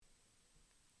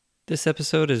This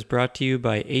episode is brought to you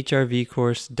by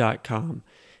hrvcourse.com.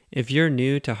 If you're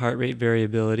new to heart rate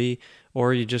variability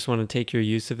or you just want to take your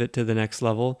use of it to the next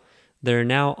level, there are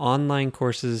now online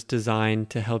courses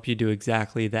designed to help you do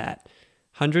exactly that.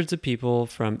 Hundreds of people,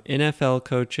 from NFL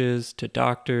coaches to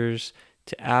doctors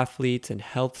to athletes and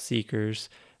health seekers,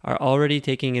 are already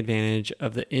taking advantage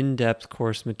of the in-depth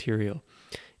course material.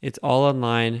 It's all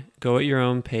online, go at your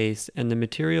own pace, and the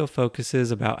material focuses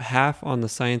about half on the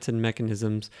science and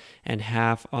mechanisms and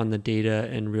half on the data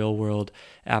and real-world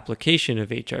application of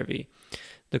HRV.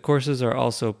 The courses are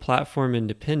also platform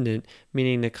independent,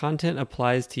 meaning the content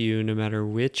applies to you no matter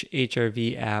which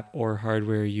HRV app or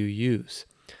hardware you use.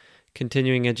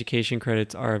 Continuing education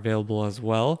credits are available as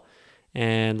well.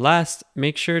 And last,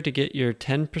 make sure to get your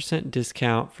 10%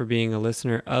 discount for being a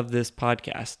listener of this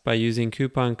podcast by using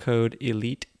coupon code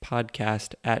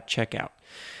ELITEPODCAST at checkout.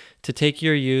 To take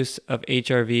your use of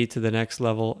HRV to the next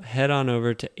level, head on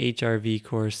over to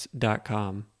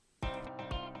hrvcourse.com.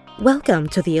 Welcome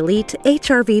to the Elite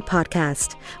HRV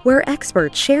podcast, where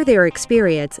experts share their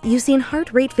experience using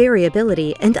heart rate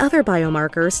variability and other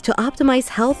biomarkers to optimize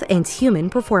health and human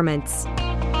performance.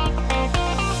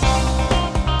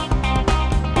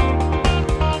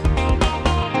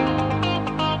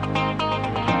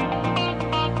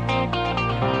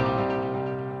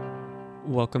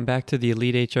 Welcome back to the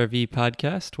Elite HRV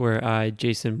podcast, where I,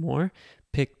 Jason Moore,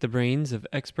 pick the brains of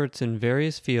experts in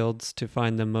various fields to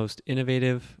find the most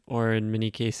innovative, or in many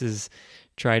cases,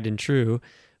 tried and true,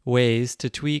 ways to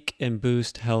tweak and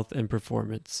boost health and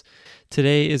performance.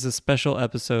 Today is a special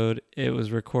episode. It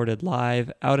was recorded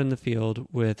live out in the field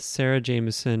with Sarah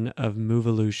Jamieson of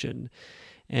Moveolution.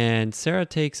 And Sarah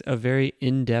takes a very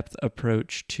in-depth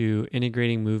approach to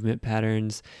integrating movement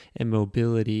patterns and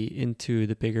mobility into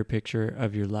the bigger picture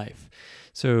of your life.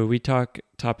 So we talk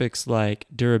topics like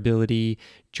durability,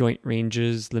 joint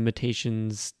ranges,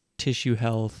 limitations, tissue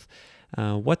health,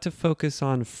 what to focus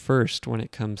on first when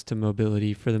it comes to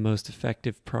mobility for the most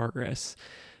effective progress.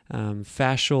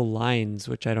 Fascial lines,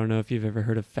 which I don't know if you've ever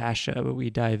heard of fascia, but we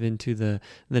dive into the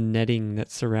netting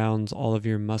that surrounds all of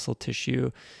your muscle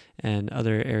tissue and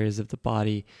other areas of the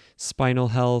body. Spinal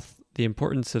health, the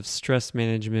importance of stress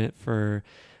management for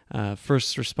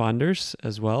first responders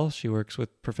as well. She works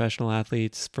with professional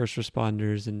athletes, first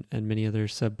responders, and many other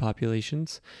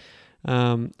subpopulations.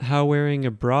 How wearing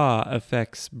a bra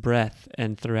affects breath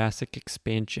and thoracic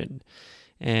expansion,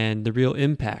 and the real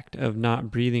impact of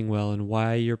not breathing well and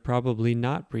why you're probably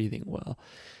not breathing well.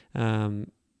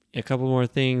 A couple more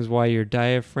things: why your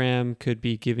diaphragm could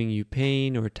be giving you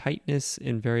pain or tightness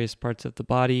in various parts of the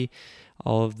body,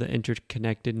 all of the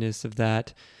interconnectedness of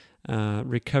that,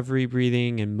 recovery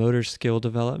breathing and motor skill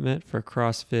development for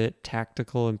CrossFit,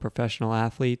 tactical, and professional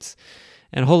athletes,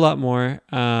 and a whole lot more.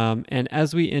 And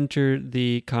as we enter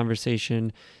the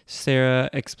conversation, Sarah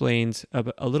explains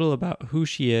a little about who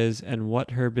she is and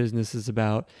what her business is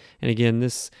about. And again,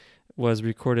 this was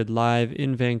recorded live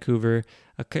in Vancouver.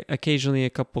 Occasionally a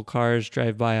couple cars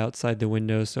drive by outside the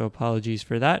window, so apologies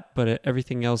for that, but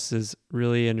everything else is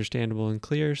really understandable and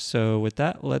clear. So with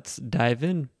that, let's dive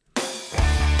in.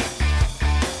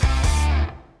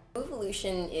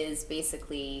 Moveolution is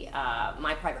basically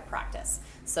my private practice.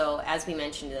 So as we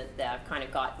mentioned, that I've kind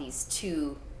of got these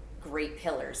two great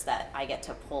pillars that I get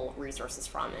to pull resources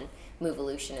from, and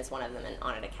Moveolution is one of them and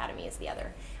On It Academy is the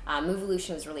other.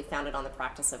 Moveolution was really founded on the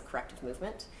practice of corrective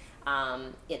movement.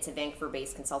 It's a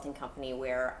Vancouver-based consulting company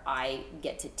where I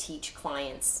get to teach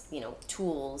clients,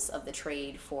 tools of the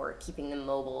trade for keeping them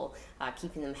mobile,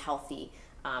 keeping them healthy,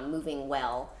 moving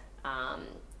well.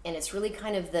 And it's really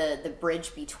kind of the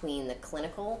bridge between the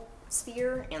clinical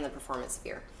sphere and the performance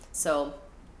sphere. So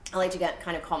I like to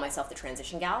kind of call myself the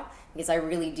transition gal, because I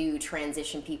really do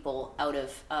transition people out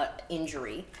of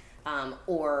injury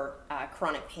or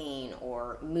chronic pain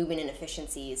or movement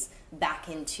inefficiencies back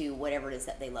into whatever it is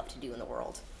that they love to do in the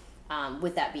world.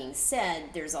 With that being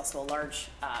said, there's also a large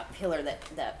pillar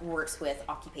that works with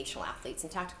occupational athletes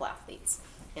and tactical athletes.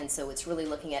 And so it's really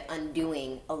looking at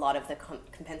undoing a lot of the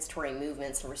compensatory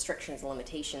movements and restrictions and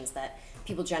limitations that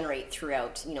people generate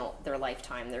throughout, their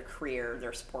lifetime, their career,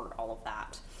 their sport, all of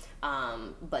that.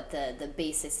 But the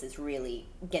basis is really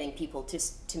getting people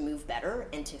to move better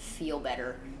and to feel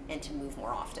better and to move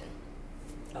more often.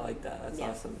 I like that. That's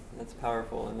awesome. That's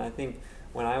powerful. And I think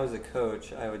when I was a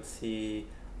coach, I would see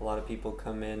a lot of people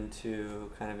come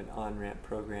into kind of an on-ramp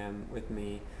program with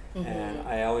me. Mm-hmm. And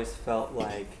I always felt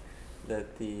like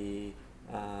that the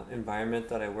environment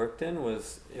that I worked in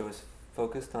was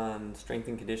focused on strength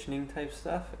and conditioning type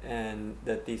stuff, and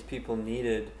that these people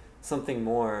needed something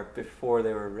more before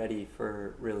they were ready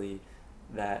for really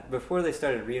that before they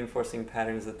started reinforcing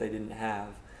patterns that they didn't have,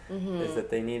 is that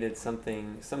they needed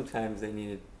something. Sometimes they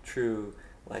needed true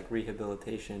like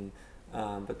rehabilitation,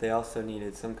 but they also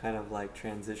needed some kind of like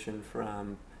transition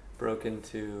from broken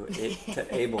to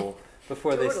able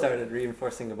before they started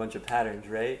reinforcing a bunch of patterns,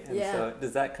 right? And so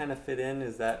does that kind of fit in?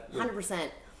 Is that 100%?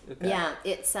 Okay. Yeah,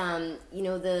 it's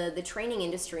the training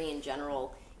industry in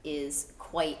general is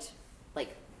quite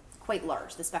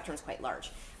large. The spectrum is quite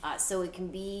large, so it can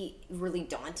be really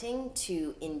daunting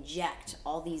to inject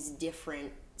all these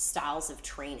different styles of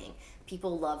training.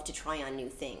 People love to try on new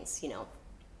things.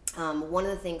 One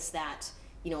of the things that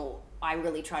I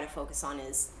really try to focus on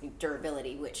is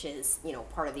durability, which is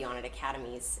part of the On It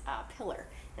Academy's pillar,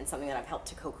 and something that I've helped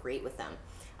to co-create with them.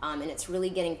 And it's really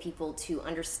getting people to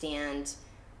understand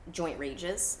joint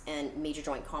ranges and major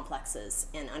joint complexes,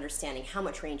 and understanding how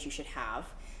much range you should have.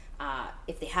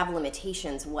 If they have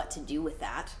limitations, what to do with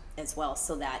that as well,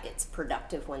 so that it's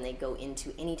productive when they go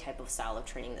into any type of style of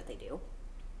training that they do.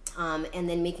 And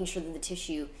then making sure that the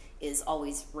tissue is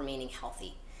always remaining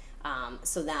healthy,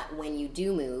 so that when you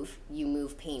do move, you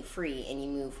move pain-free and you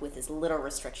move with as little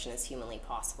restriction as humanly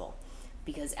possible.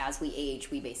 Because as we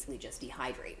age, we basically just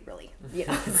dehydrate, really.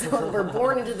 So we're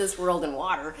born into this world in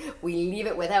water, we leave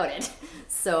it without it.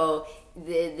 So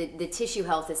the tissue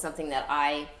health is something that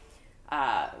I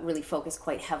really focus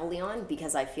quite heavily on,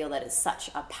 because I feel that is such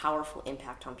a powerful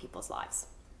impact on people's lives.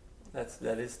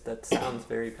 That sounds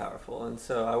very powerful. And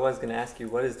so I was going to ask you,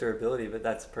 what is durability? But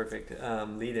that's perfect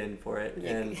lead-in for it.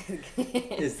 And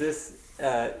is this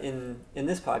in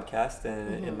this podcast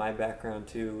and in my background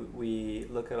too? We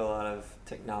look at a lot of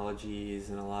technologies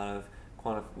and a lot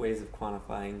of ways of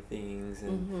quantifying things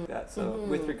and that. So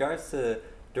with regards to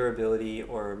durability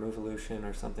or movevolution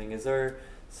or something,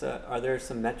 are there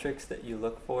some metrics that you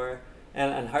look for?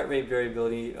 And heart rate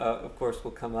variability, of course,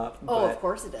 will come up. Of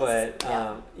course it does.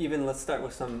 But even let's start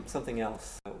with something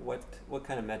else. What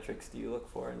kind of metrics do you look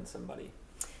for in somebody?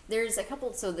 There's a couple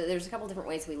different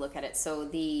ways we look at it. So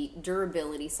the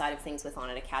durability side of things with On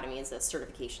It Academy is a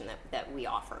certification that we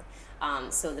offer.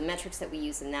 So the metrics that we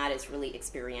use in that is really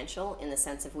experiential, in the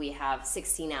sense of we have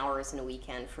 16 hours in a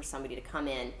weekend for somebody to come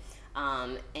in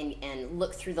and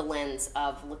look through the lens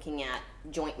of looking at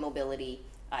joint mobility,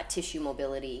 tissue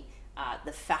mobility,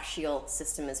 the fascial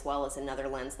system, as well as another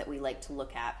lens that we like to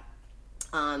look at.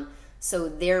 So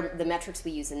the metrics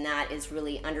we use in that is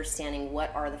really understanding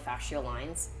what are the fascial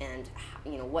lines, and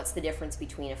what's the difference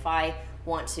between, if I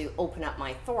want to open up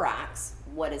my thorax,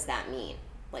 what does that mean?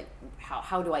 Like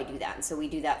how do I do that? And so we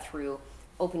do that through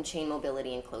open chain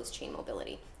mobility and closed chain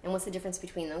mobility. And what's the difference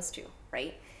between those two,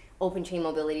 right? Open chain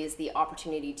mobility is the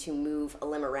opportunity to move a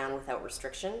limb around without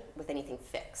restriction with anything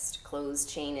fixed. Closed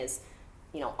chain is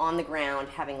on the ground,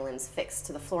 having limbs fixed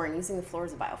to the floor and using the floor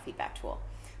as a biofeedback tool.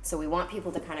 So we want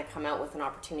people to kind of come out with an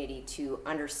opportunity to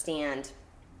understand,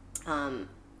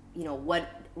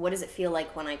 what does it feel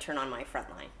like when I turn on my front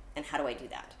line, and how do I do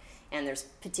that? And there's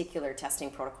particular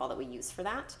testing protocol that we use for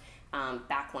that.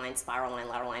 Back line, spiral line,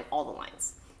 lateral line, all the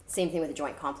lines. Same thing with the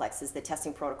joint complexes. The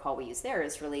testing protocol we use there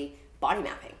is really body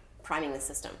mapping, priming the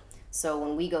system. So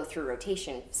when we go through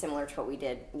rotation, similar to what we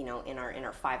did, in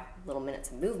our 5 little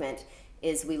minutes of movement,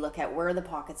 is we look at where are the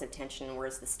pockets of tension and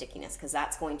where's the stickiness, because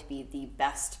that's going to be the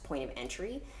best point of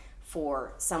entry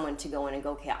for someone to go in and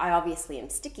go, okay, I obviously am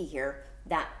sticky here.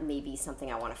 That may be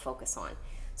something I want to focus on.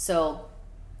 So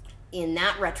in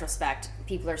that retrospect,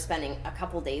 people are spending a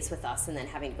couple days with us and then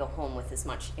having to go home with as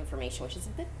much information, which is a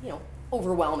bit,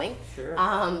 overwhelming. Sure.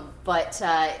 But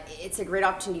it's a great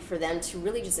opportunity for them to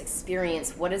really just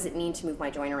experience, what does it mean to move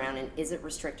my joint around, and is it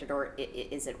restricted or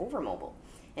is it overmobile?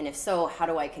 And if so, how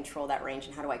do I control that range,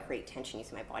 and how do I create tension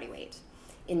using my body weight?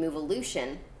 In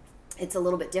Movevolution, it's a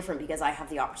little bit different because I have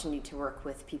the opportunity to work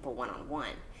with people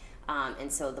one-on-one. And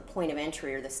so the point of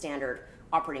entry, or the standard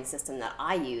operating system that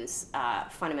I use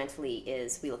fundamentally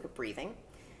is we look at breathing,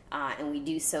 and we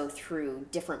do so through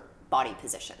different body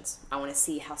positions. I want to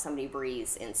see how somebody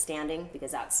breathes in standing,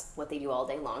 because that's what they do all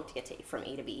day long to get from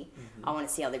A to B. I want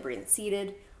to see how they breathe in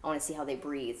seated. I want to see how they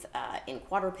breathe in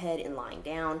quadruped, in lying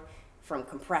down, from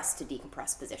compressed to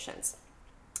decompressed positions.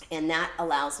 And that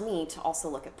allows me to also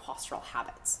look at postural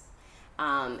habits.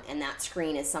 And that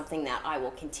screen is something that I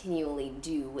will continually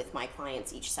do with my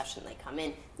clients each session they come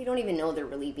in. They don't even know they're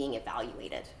really being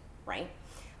evaluated, right?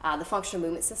 The functional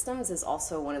movement systems is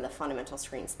also one of the fundamental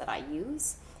screens that I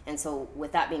use. And so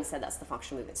with that being said, that's the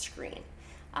functional movement screen.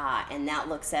 And that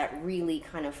looks at really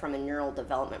kind of from a neural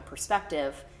development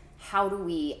perspective, how do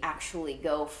we actually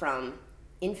go from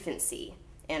infancy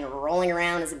and rolling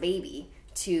around as a baby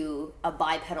to a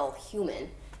bipedal human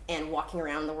and walking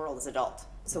around the world as an adult.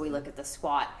 So we look at the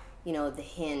squat the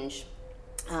hinge.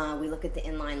 We look at the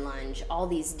inline lunge, all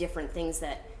these different things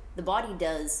that the body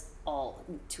does all,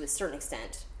 to a certain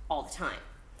extent, all the time,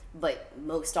 but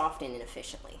most often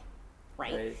inefficiently,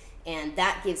 right? And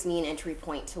that gives me an entry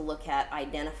point to look at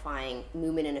identifying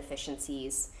movement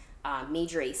inefficiencies,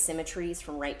 major asymmetries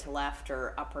from right to left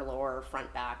or upper, lower,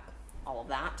 front, back, all of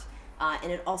that.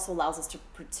 And it also allows us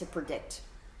to predict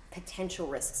potential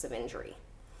risks of injury.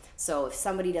 So if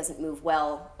somebody doesn't move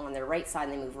well on their right side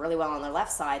and they move really well on their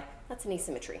left side, that's an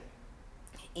asymmetry.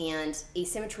 And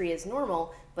asymmetry is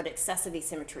normal, but excessive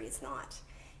asymmetry is not.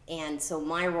 And so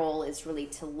my role is really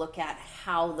to look at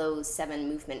how those 7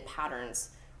 movement patterns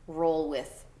roll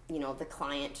with, the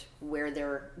client, where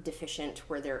they're deficient,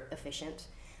 where they're efficient.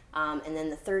 And then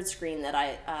the third screen that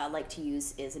I like to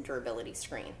use is a durability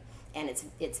screen. And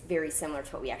it's very similar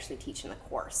to what we actually teach in the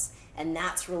course. And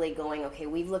that's really going, okay,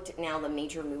 we've looked at now the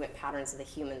major movement patterns of the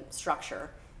human structure.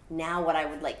 Now what I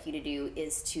would like you to do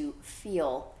is to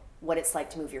feel what it's like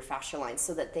to move your fascial lines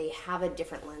so that they have a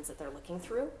different lens that they're looking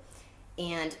through.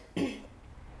 And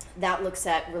that looks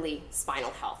at really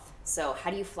spinal health. So how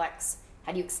do you flex?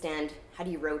 How do you extend? How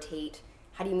do you rotate?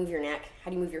 How do you move your neck?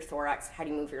 How do you move your thorax? How do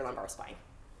you move your lumbar spine?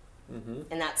 Mm-hmm.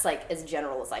 And that's like as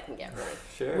general as I can get, really,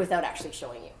 sure, without actually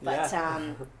showing you. But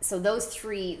so those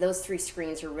three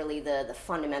screens are really the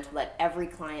fundamental that every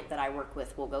client that I work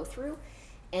with will go through,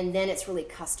 and then it's really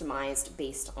customized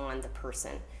based on the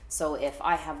person. So if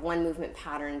I have one movement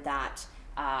pattern that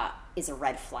is a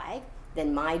red flag,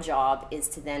 then my job is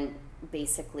to then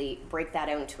basically break that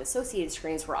out into associated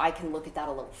screens where I can look at that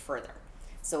a little further.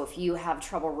 So if you have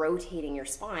trouble rotating your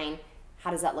spine, how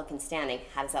does that look in standing?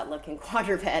 How does that look in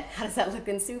quadruped? How does that look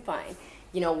in supine?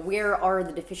 Where are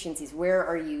the deficiencies? Where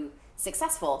are you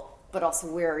successful, but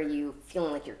also where are you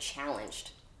feeling like you're challenged?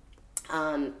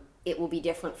 It will be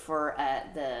different for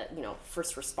the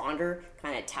first responder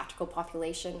kind of tactical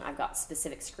population. I've got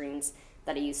specific screens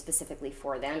that I use specifically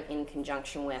for them in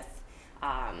conjunction with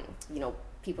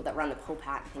people that run the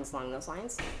POPAT and things along those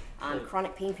lines.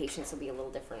 Chronic pain patients will be a little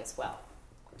different as well.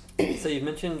 So you've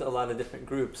mentioned a lot of different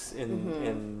groups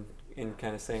in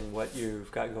kind of saying what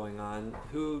you've got going on.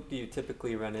 Who do you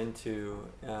typically run into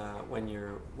when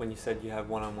you said you have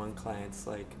one-on-one clients?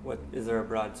 Like, what is there a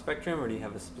broad spectrum, or do you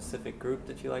have a specific group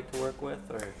that you like to work with?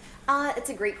 Or it's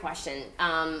a great question.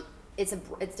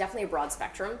 It's definitely a broad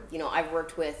spectrum. I've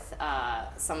worked with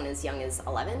someone as young as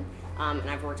 11, and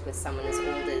I've worked with someone as old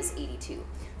as 82.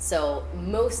 So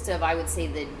most of, I would say,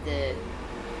 the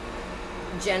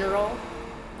general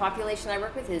population I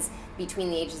work with is between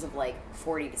the ages of like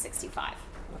 40 to 65.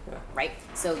 Okay. Right?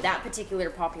 So that particular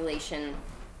population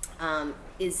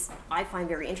is, I find,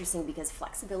 very interesting because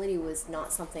flexibility was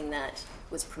not something that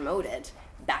was promoted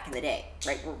back in the day,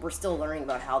 right? We're still learning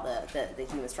about how the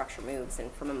human structure moves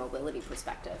and from a mobility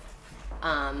perspective.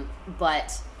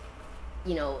 But,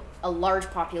 a large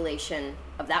population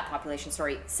of that population,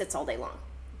 sits all day long,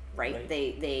 right?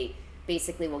 They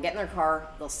basically will get in their car,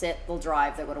 they'll sit, they'll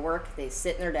drive, they'll go to work, they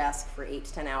sit in their desk for 8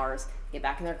 to 10 hours, get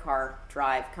back in their car,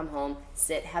 drive, come home,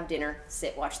 sit, have dinner,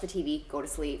 sit, watch the TV, go to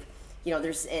sleep.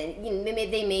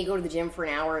 They may go to the gym for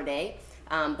an hour a day,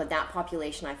 but that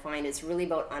population, I find, is really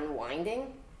about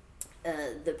unwinding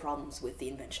the problems with the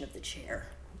invention of the chair.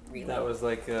 Really. That was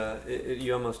like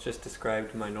you almost just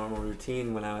described my normal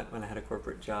routine when I had a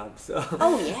corporate job. So.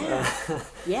 Oh yeah,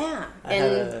 yeah. I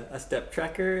had a step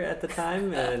tracker at the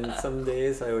time, and some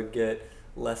days I would get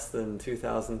less than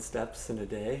 2,000 steps in a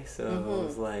day. So it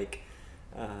was like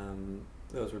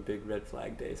those were big red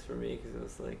flag days for me, because it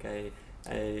was like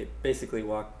I basically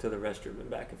walked to the restroom and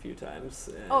back a few times.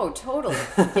 Oh, totally.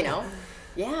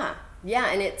 Yeah,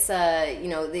 and it's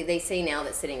they say now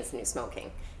that sitting is the new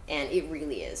smoking. And it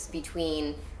really is.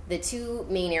 Between the two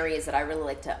main areas that I really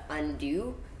like to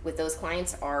undo with those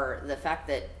clients are the fact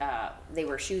that they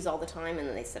wear shoes all the time and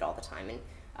then they sit all the time.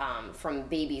 And from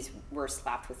babies, we're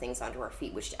slapped with things onto our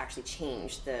feet, which actually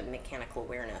change the mechanical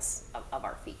awareness of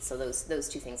our feet. So those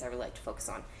two things I really like to focus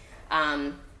on.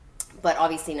 But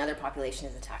obviously another population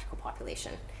is a tactical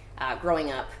population. Growing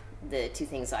up, the two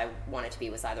things I wanted to be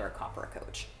was either a cop or a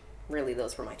coach. Really,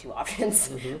 those were my two options,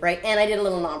 right? And I did a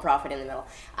little nonprofit in the middle.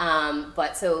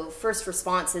 But so first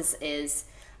response is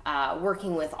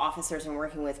working with officers and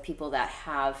working with people that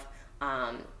have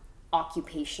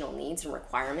occupational needs and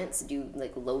requirements, do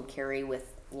like load carry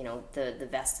with, the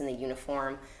vest and the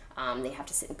uniform. They have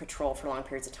to sit in patrol for long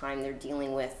periods of time. They're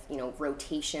dealing with,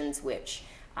 rotations, which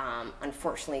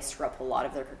unfortunately screw up a lot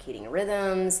of their circadian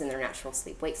rhythms and their natural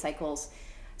sleep-wake cycles.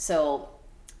 So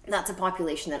that's a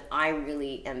population that I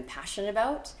really am passionate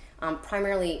about,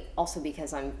 primarily also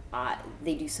because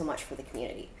they do so much for the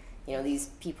community. these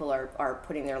people are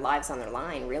putting their lives on their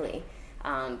line, really,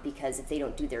 because if they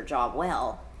don't do their job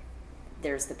well,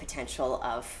 there's the potential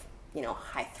of,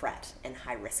 high threat and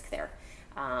high risk there.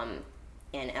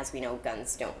 And as we know,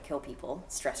 guns don't kill people.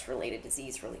 Stress-related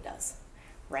disease really does,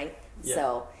 right? Yeah.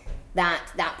 So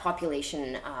that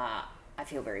population, I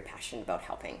feel very passionate about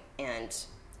helping. And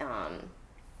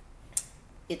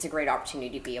it's a great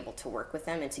opportunity to be able to work with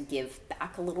them and to give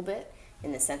back a little bit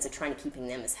in the sense of trying to keeping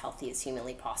them as healthy as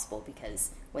humanly possible,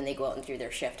 because when they go out and do their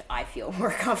shift, I feel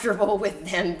more comfortable with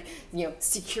them,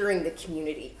 securing the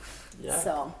community. Yeah.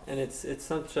 So. And it's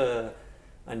such a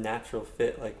natural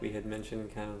fit, like we had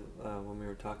mentioned kind of when we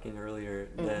were talking earlier,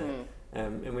 that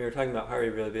and we were talking about heart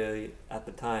rate variability at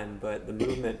the time, but the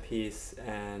movement piece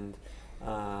and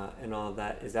all of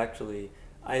that is actually,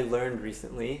 I learned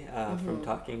recently from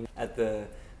talking at the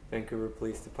Vancouver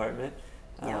Police Department.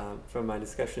 From my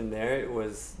discussion there, it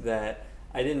was that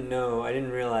I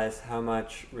didn't realize how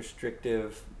much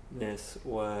restrictiveness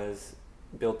was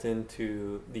built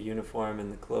into the uniform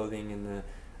and the clothing and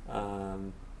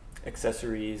the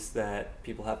accessories that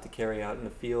people have to carry out in the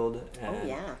field,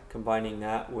 and combining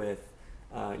that with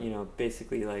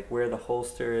basically like where the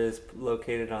holster is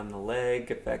located on the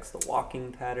leg affects the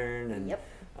walking pattern,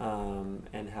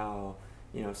 and how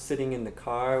sitting in the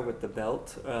car with the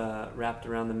belt wrapped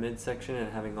around the midsection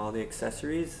and having all the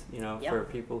accessories, for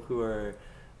people who are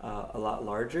a lot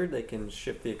larger, they can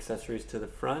shift the accessories to the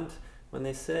front when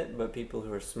they sit, but people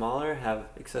who are smaller have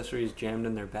accessories jammed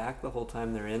in their back the whole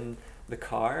time they're in the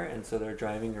car, and so they're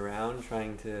driving around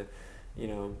trying to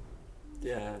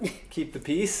keep the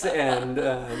peace, and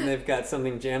they've got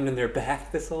something jammed in their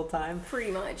back this whole time.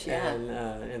 Pretty much, yeah.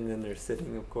 And then they're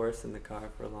sitting, of course, in the car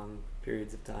for long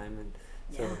periods of time, and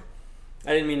so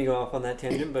I didn't mean to go off on that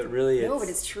tangent, but really but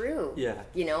it's true. Yeah.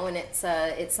 And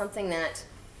it's something that,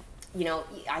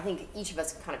 I think each of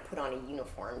us kind of put on a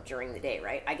uniform during the day,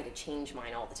 right? I get to change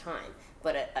mine all the time,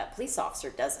 but a police officer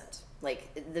doesn't.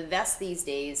 Like, the vests these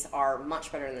days are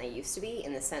much better than they used to be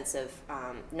in the sense of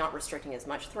not restricting as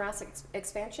much thoracic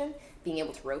expansion, being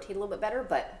able to rotate a little bit better,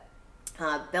 but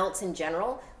belts in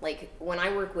general, like when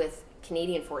I work with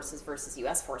Canadian forces versus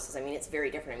U.S. forces, I mean, it's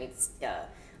very different. I mean,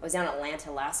 I was down in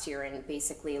Atlanta last year, and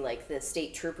basically, like, the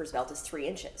state trooper's belt is 3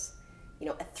 inches. A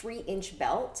 3-inch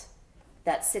belt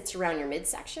that sits around your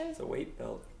midsection. It's a weight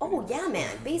belt. Oh, yeah,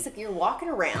 man. Basically, you're walking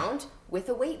around with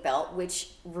a weight belt,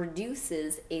 which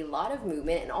reduces a lot of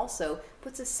movement and also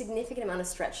puts a significant amount of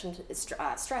stress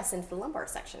into the lumbar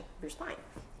section of your spine,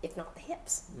 if not the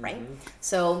hips, right?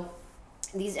 So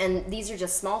these are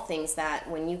just small things that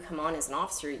when you come on as an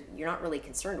officer, you're not really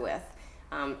concerned with.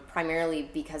 Primarily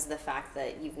because of the fact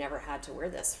that you've never had to wear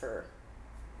this for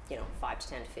 5 to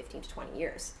 10 to 15 to 20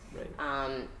 years. Right.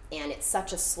 And it's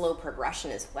such a slow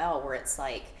progression as well, where it's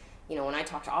like, when I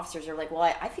talk to officers, they're like, well,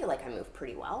 I feel like I move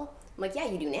pretty well. I'm like, yeah,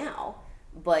 you do now,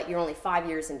 but you're only 5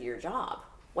 years into your job.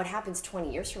 What happens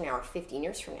 20 years from now or 15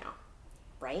 years from now,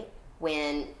 right?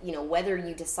 When, whether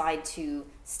you decide to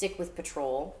stick with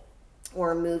patrol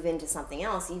or move into something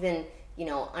else, even,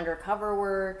 undercover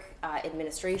work,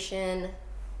 administration,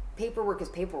 paperwork is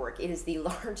paperwork. It is the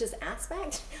largest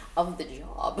aspect of the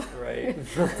job. Right.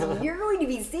 You're going to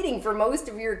be sitting for most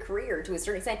of your career to a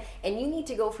certain extent, and you need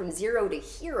to go from zero to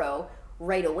hero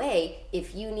right away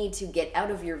if you need to get out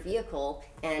of your vehicle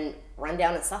and run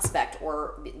down a suspect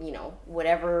or,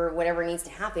 whatever needs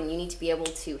to happen. You need to be able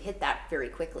to hit that very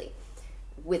quickly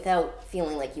without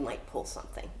feeling like you might pull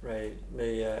something. Right.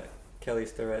 Kelly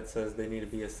Starrett says they need to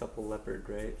be a supple leopard,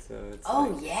 right? So it's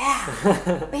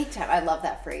yeah, big time. I love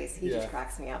that phrase. He just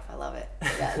cracks me up. I love it.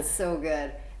 Yeah, it's so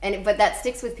good. But that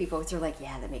sticks with people. They're like,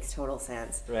 yeah, that makes total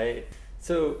sense. Right.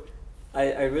 So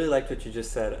I really liked what you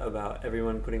just said about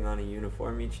everyone putting on a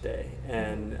uniform each day,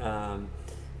 and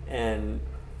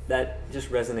that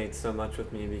just resonates so much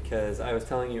with me because I was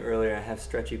telling you earlier I have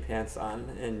stretchy pants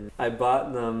on, and I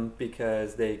bought them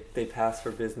because they pass for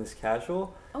business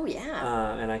casual. Oh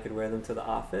yeah. And I could wear them to the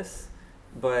office,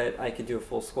 but I could do a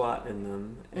full squat in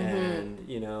them, and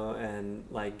and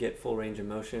like get full range of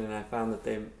motion. And I found that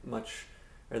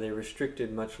they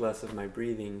restricted much less of my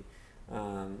breathing,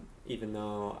 even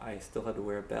though I still had to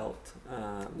wear a belt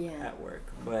at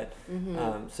work. But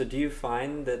so do you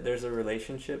find that there's a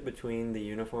relationship between the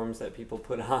uniforms that people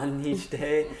put on each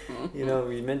day?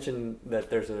 We mentioned that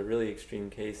there's a really extreme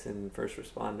case in first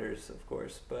responders, of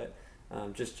course, but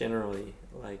just generally,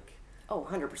 like... Oh,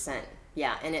 100%.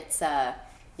 Yeah, and it's,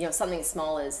 something as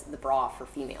small as the bra for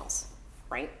females,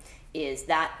 right? Is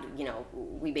that,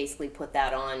 we basically put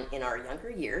that on in our younger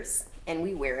years, and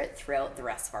we wear it throughout the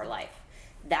rest of our life.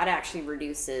 That actually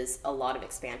reduces a lot of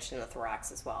expansion in the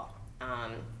thorax as well.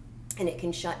 and it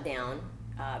can shut down,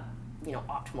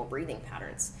 optimal breathing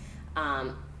patterns.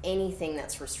 Anything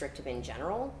that's restrictive in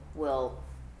general will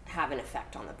have an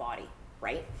effect on the body,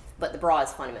 right? But the bra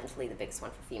is fundamentally the biggest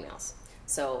one for females.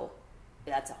 So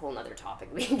that's a whole nother topic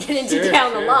we can get into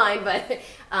down the line.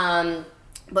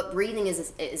 But breathing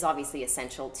is obviously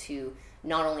essential to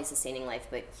not only sustaining life,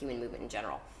 but human movement in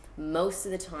general. Most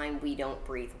of the time, we don't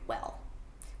breathe well.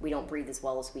 We don't breathe as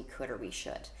well as we could or we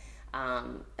should.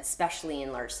 Especially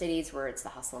in large cities where it's the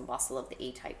hustle and bustle of the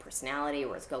A-type personality,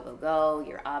 where it's go, go, go,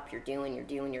 you're up, you're doing, you're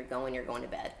going to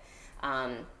bed.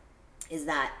 Is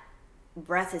that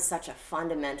breath is such a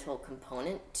fundamental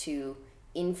component to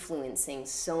influencing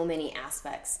so many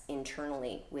aspects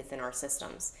internally within our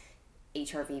systems.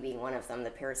 HRV being one of them, the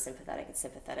parasympathetic and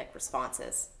sympathetic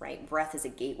responses, right? Breath is a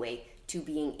gateway to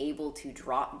being able to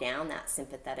drop down that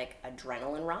sympathetic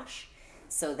adrenaline rush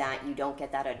so that you don't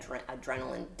get that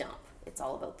adrenaline dump. It's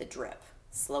all about the drip,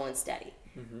 slow and steady,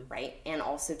 right? And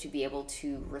also to be able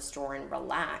to restore and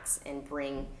relax and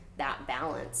bring that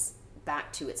balance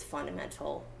back to its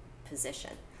fundamental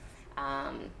position.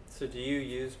 So do you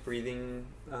use breathing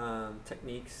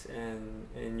techniques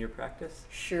in your practice?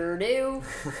 Sure do.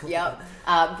 Yep.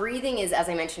 Breathing is, as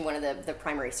I mentioned, one of the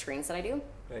primary screens that I do.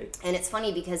 Right. And it's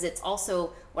funny because it's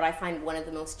also what I find one of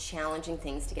the most challenging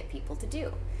things to get people to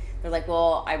do. They're like,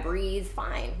 well, I breathe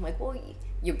fine. I'm like, well,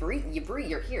 you breathe,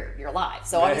 you're here, you're alive.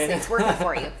 So obviously it's working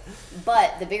for you.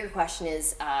 But the bigger question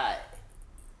is are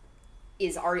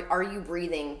you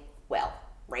breathing well,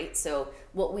 right? So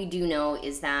what we do know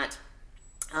is that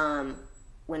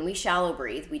when we shallow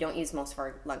breathe, we don't use most of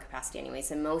our lung capacity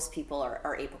anyways, and most people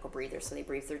are apical breathers, so they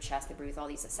breathe their chest, they breathe all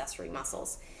these accessory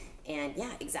muscles. And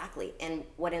yeah, exactly. And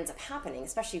what ends up happening,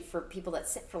 especially for people that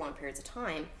sit for long periods of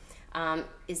time,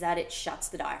 is that it shuts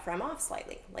the diaphragm off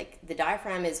slightly. Like the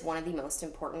diaphragm is one of the most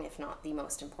important, if not the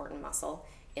most important muscle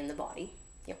in the body,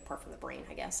 apart from the brain,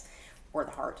 I guess, or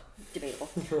the heart, debatable.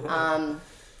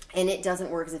 And it doesn't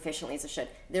work as efficiently as it should.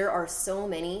 There are so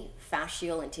many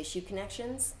fascial and tissue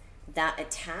connections that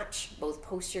attach both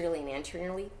posteriorly and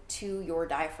anteriorly to your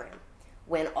diaphragm.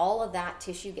 When all of that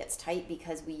tissue gets tight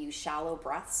because we use shallow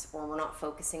breaths or we're not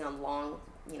focusing on long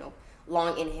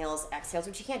inhales, exhales,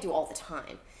 which you can't do all the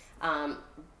time.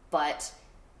 But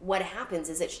what happens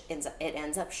is it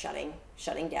ends up shutting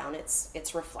down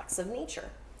its reflexive nature.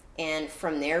 And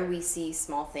from there we see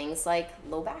small things like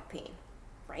low back pain,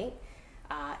 right?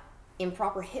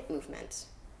 Improper hip movement.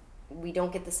 We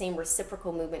don't get the same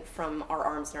reciprocal movement from our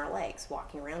arms and our legs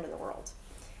walking around in the world.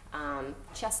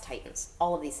 Chest tightens,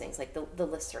 all of these things, like the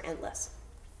lists are endless.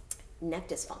 Neck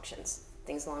dysfunctions,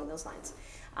 things along those lines.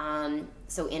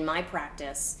 So in my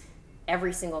practice,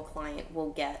 every single client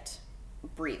will get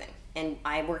breathing, and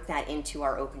I work that into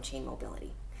our open chain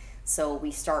mobility. So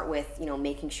we start with,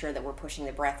 making sure that we're pushing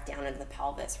the breath down into the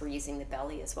pelvis. We're using the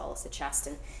belly as well as the chest.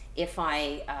 And if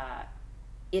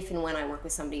and when I work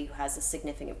with somebody who has a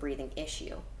significant breathing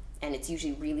issue, and it's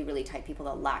usually really, really tight, people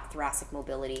that lack thoracic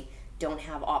mobility, don't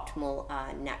have optimal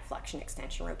neck flexion,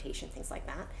 extension, rotation, things like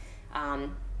that,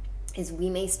 is we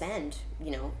may spend,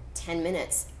 10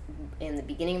 minutes in the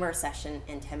beginning of our session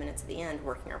and 10 minutes at the end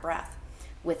working our breath.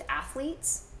 With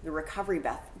athletes, the recovery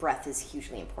breath is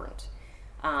hugely important.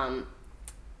 A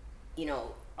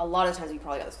lot of times we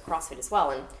probably got this with CrossFit as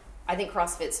well, and I think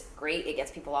CrossFit's great. It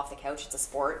gets people off the couch. It's a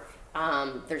sport.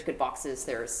 There's good boxes.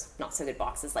 There's not so good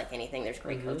boxes, like anything. There's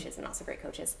great coaches and not so great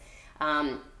coaches.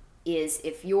 Is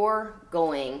if you're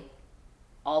going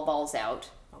all balls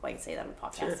out, I hope I can say that on a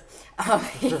podcast,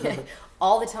 sure.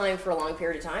 All the time for a long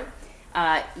period of time,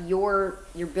 you're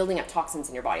building up toxins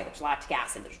in your body. There's lactic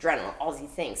acid, there's adrenaline, all these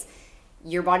things.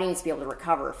 Your body needs to be able to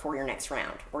recover for your next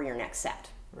round or your next set.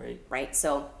 Right?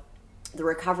 So the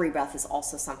recovery breath is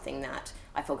also something that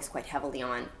I focus quite heavily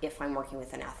on if I'm working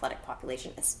with an athletic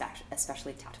population,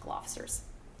 especially tactical officers,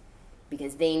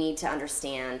 because they need to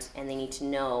understand and they need to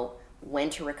know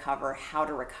when to recover, how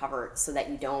to recover, so that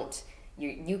you don't,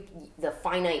 the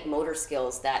finite motor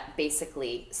skills that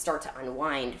basically start to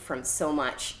unwind from so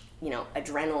much,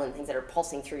 adrenaline, things that are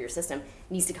pulsing through your system,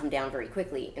 needs to come down very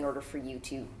quickly in order for you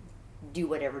to do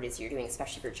whatever it is you're doing,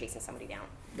 especially if you're chasing somebody down.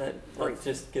 That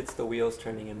just gets the wheels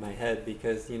turning in my head,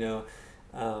 because,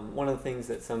 one of the things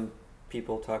that some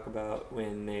people talk about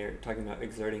when they're talking about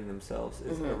exerting themselves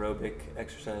is aerobic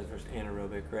exercise versus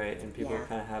anaerobic, right? And people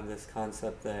kind of have this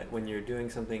concept that when you're doing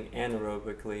something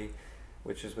anaerobically,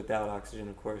 which is without oxygen,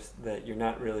 of course, that you're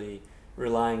not really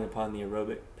relying upon the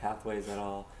aerobic pathways at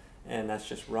all. And that's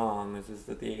just wrong. Is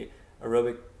that the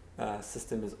aerobic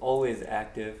system is always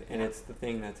active, and it's the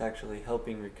thing that's actually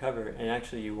helping recover. And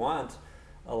actually you want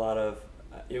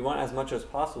as much as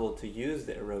possible to use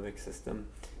the aerobic system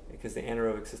because the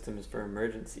anaerobic system is for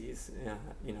emergencies,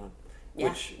 Yeah.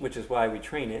 which is why we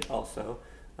train it also,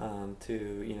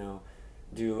 to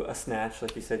do a snatch.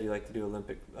 Like you said, you like to do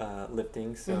Olympic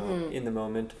lifting. So in the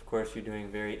moment, of course, you're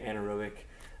doing very anaerobic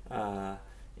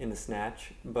in the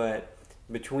snatch. But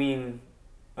between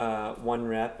 1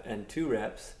 rep and 2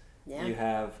 reps, you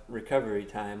have recovery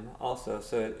time also.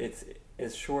 So it's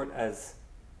as short as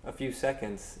a few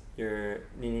seconds. You're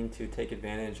needing to take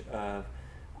advantage of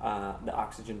the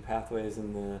oxygen pathways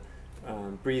and the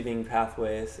breathing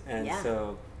pathways. And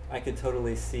so I could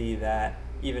totally see that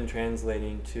even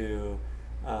translating to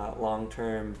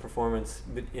long-term performance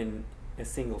in a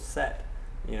single set,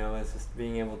 as just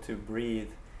being able to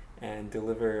breathe and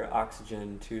deliver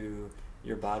oxygen to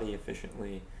your body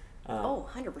efficiently.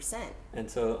 100%. And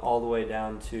so all the way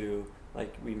down to,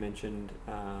 like we mentioned,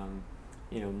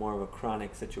 more of a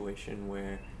chronic situation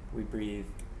where we breathe.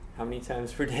 How many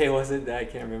times per day was it? I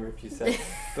can't remember if you said.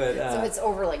 But so it's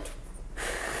over like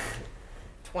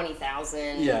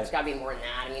 20,000. Yeah. It's got to be more than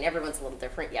that. I mean, everyone's a little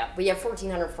different. Yeah. But you have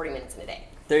 1,440 minutes in a day.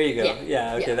 There you go.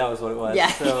 Yeah. Okay. That was what it was.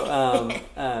 Yeah.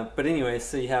 So, but anyway,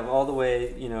 so you have all the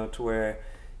way, to where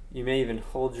you may even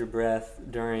hold your breath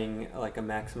during like a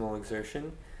maximal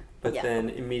exertion, but then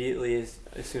immediately as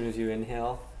soon as you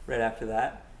inhale, right after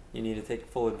that, you need to take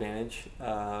full advantage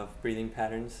of breathing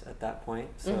patterns at that point.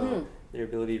 So your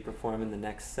ability to perform in the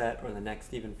next set or the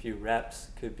next even few reps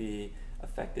could be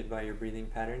affected by your breathing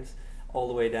patterns, all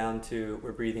the way down to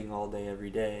we're breathing all day, every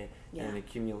day, and an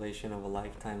accumulation of a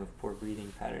lifetime of poor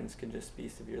breathing patterns could just be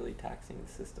severely taxing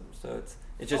the system. So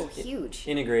it's just huge.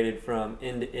 Integrated from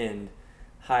end to end,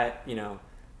 high,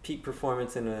 peak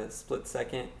performance in a split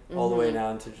second, all the way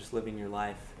down to just living your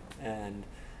life. And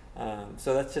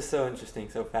so that's just so interesting,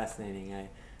 so fascinating.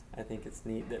 I think it's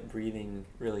neat that breathing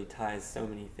really ties so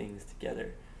many things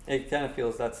together. It kind of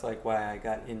feels that's like why I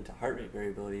got into heart rate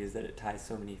variability, is that it ties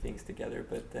so many things together.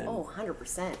 But then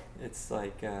 100%. It's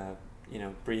like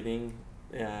breathing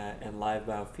and live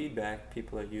biofeedback.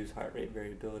 People that use heart rate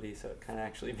variability, so it kind of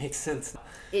actually makes sense.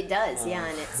 It does,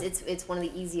 and it's one of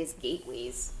the easiest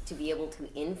gateways to be able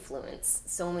to influence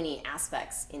so many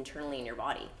aspects internally in your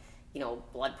body.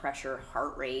 Blood pressure,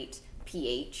 heart rate,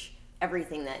 pH,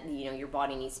 everything that your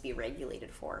body needs to be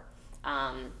regulated for.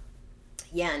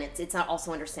 And it's not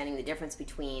also understanding the difference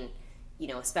between,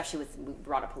 especially with, we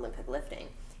brought up Olympic lifting,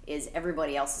 is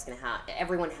everybody else is going to have,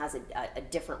 everyone has a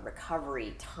different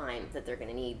recovery time that they're going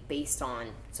to need based on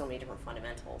so many different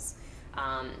fundamentals.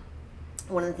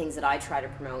 One of the things that I try to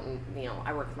promote, and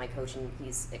I work with my coach and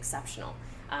he's exceptional,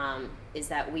 is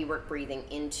that we work breathing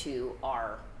into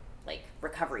our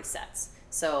recovery sets.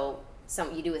 So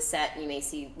you do a set and you may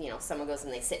see, someone goes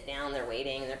and they sit down, they're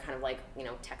waiting, and they're kind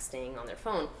of texting on their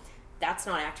phone. That's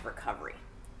not active recovery,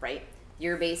 right?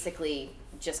 You're basically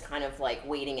just kind of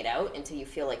waiting it out until you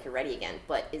feel like you're ready again.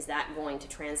 But is that going to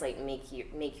translate and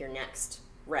make your next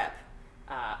rep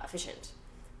efficient?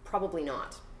 Probably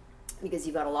not, because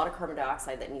you've got a lot of carbon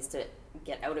dioxide that needs to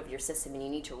get out of your system, and you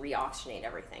need to reoxygenate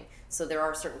everything. So there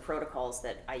are certain protocols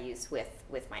that I use with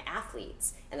my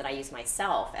athletes, and that I use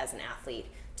myself as an athlete,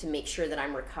 to make sure that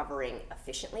I'm recovering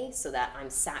efficiently, so that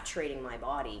I'm saturating my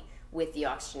body with the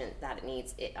oxygen that it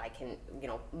needs. I can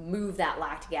move that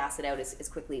lactic acid out as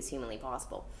quickly as humanly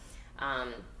possible.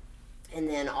 And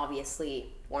then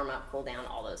obviously warm up, cool down,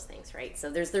 all those things, right? So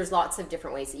there's lots of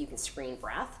different ways that you can screen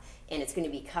breath, and it's going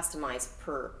to be customized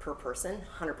per person,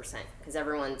 100%, because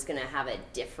everyone's going to have a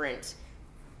different,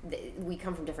 we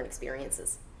come from different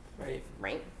experiences. Right.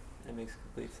 That makes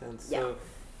complete sense. Yeah.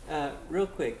 So real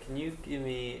quick, can you give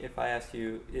me, if I ask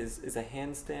you, is a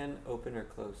handstand open or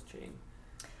closed chain?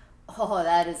 Oh,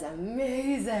 that is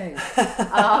amazing.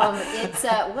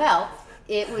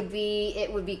 It would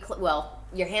be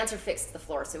your hands are fixed to the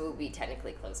floor, so it would be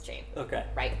technically closed chain. Okay.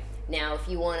 Right? Now, if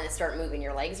you want to start moving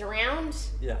your legs around,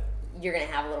 you're going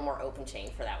to have a little more open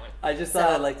chain for that one. I just thought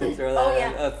I'd like to throw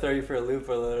that throw you for a loop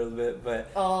a little bit,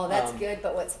 but that's good.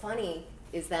 But what's funny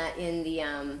is that in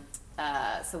the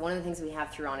so one of the things we have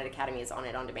through On It Academy is On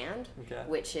It On Demand,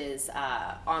 which is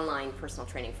online personal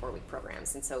training 4-week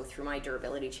programs. And so through my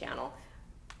durability channel,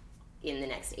 in the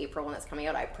next April when that's coming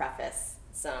out, I preface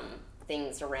some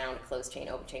things around closed chain,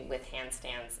 open chain with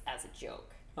handstands as a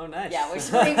joke. Oh, nice. Yeah, which is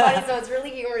pretty funny. So it's really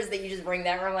humorous that you just bring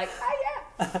that, where I'm like,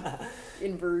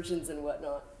 inversions and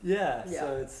whatnot. Yeah.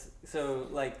 So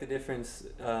the difference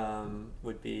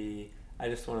would be, I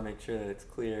just want to make sure that it's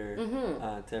clear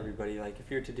to everybody. If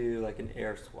you're to do an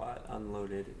air squat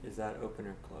unloaded, is that open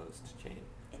or closed chain?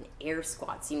 An air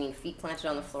squat. So you mean feet planted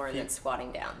on the floor and then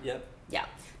squatting down? Yep. Yeah.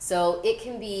 So it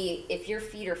can be, if your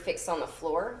feet are fixed on the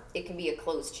floor, it can be a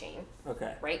closed chain.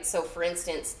 Okay. Right? So for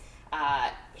instance,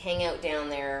 hang out down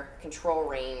there, control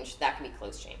range, that can be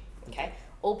closed chain, okay?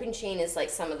 Open chain is like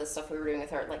some of the stuff we were doing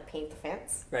with our, like, paint the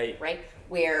fence. Right.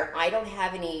 Where I don't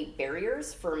have any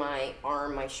barriers for my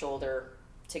arm, my shoulder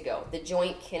to go. The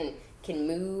joint can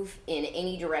move in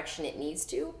any direction it needs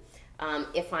to.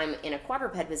 If I'm in a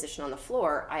quadruped position on the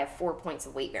floor, I have 4 points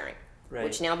of weight bearing,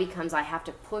 which now becomes I have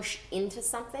to push into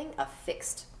something, a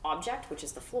fixed object, which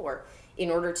is the floor,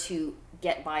 in order to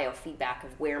get biofeedback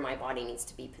of where my body needs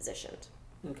to be positioned.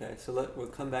 Okay, so we'll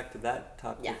come back to that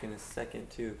topic in a second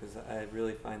too, because I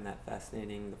really find that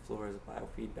fascinating. The floor as a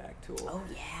biofeedback tool. Oh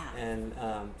yeah. And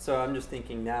so I'm just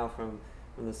thinking now from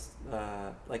this,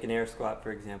 like an air squat,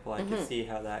 for example, I could see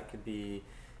how that could be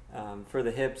for the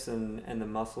hips and the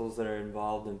muscles that are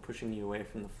involved in pushing you away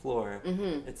from the floor.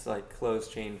 It's like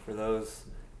closed chain for those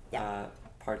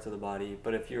parts of the body.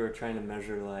 But if you were trying to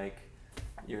measure like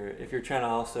if you're trying to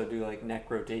also do like neck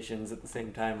rotations at the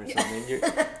same time or something,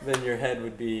 then your head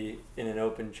would be in an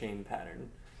open chain pattern.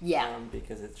 Yeah.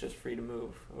 Because it's just free to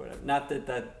move or whatever. Not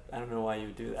that I don't know why you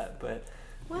would do that, but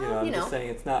well, I'm just saying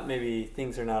it's not, maybe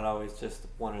things are not always just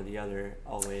one or the other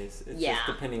always. It's just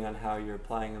depending on how you're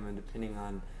applying them and depending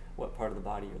on what part of the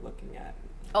body you're looking at.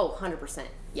 Oh, 100%.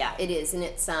 Yeah, it is. And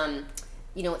it's,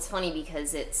 it's funny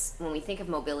because it's, when we think of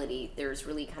mobility, there's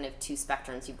really kind of two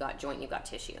spectrums. You've got joint, you've got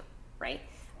tissue, right?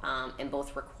 And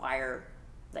both require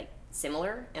like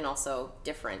similar and also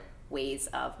different ways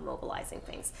of mobilizing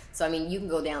things. So, I mean, you can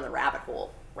go down the rabbit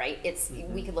hole, right?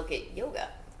 We could look at yoga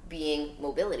being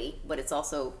mobility, but it's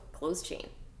also closed chain.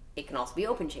 It can also be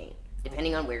open chain,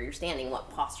 depending on where you're standing, what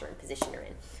posture and position you're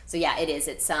in. So yeah, it is.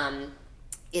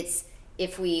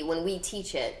 When we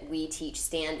teach it, we teach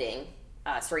standing,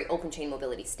 open chain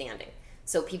mobility standing.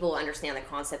 So people understand the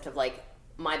concept of like,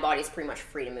 my body's pretty much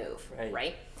free to move,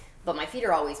 right? But my feet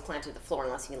are always planted to the floor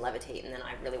unless you can levitate, and then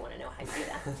I really want to know how you do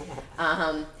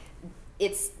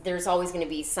that. There's always going to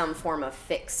be some form of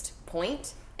fixed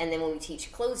point, and then when we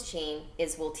teach closed chain,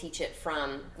 we'll teach it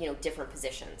from different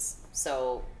positions.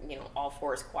 So all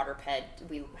fours quadruped.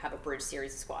 We have a bridge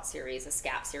series, a squat series, a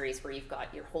scap series where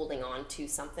you're holding on to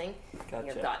something. Gotcha.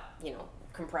 You've got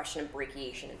compression and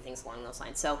brachiation and things along those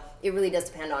lines. So it really does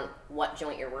depend on what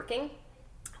joint you're working.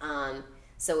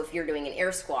 So if you're doing an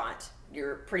air squat,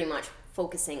 you're pretty much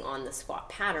focusing on the squat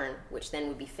pattern, which then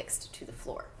would be fixed to the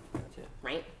floor. Gotcha.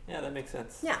 Right? Yeah, that makes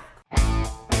sense. Yeah.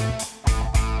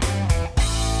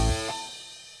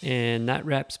 And that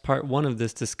wraps part 1 of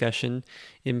this discussion.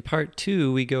 In part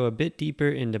 2, we go a bit deeper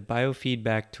into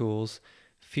biofeedback tools,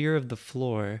 fear of the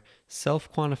floor,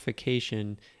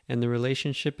 self-quantification, and the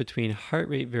relationship between heart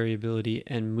rate variability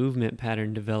and movement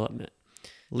pattern development.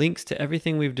 Links to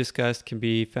everything we've discussed can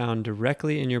be found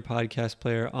directly in your podcast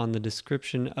player on the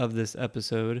description of this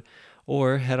episode,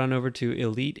 or head on over to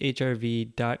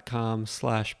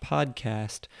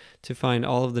elitehrv.com/podcast to find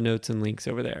all of the notes and links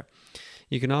over there.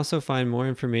 You can also find more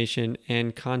information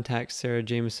and contact Sarah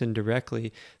Jamieson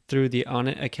directly through the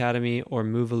Onnit Academy or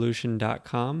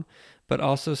moveolution.com, but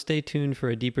also stay tuned for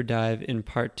a deeper dive in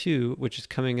part 2, which is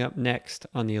coming up next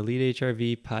on the Elite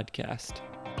HRV podcast.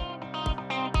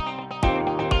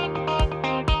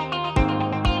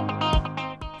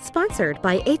 Sponsored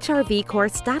by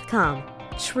HRVcourse.com.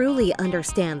 Truly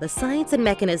understand the science and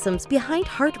mechanisms behind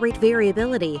heart rate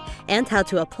variability and how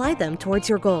to apply them towards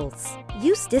your goals.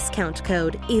 Use discount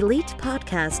code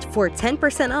ELITEPODCAST for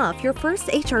 10% off your first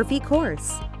HRV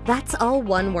course. That's all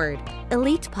one word,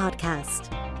 Elite Podcast.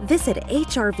 Visit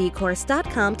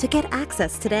HRVcourse.com to get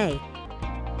access today.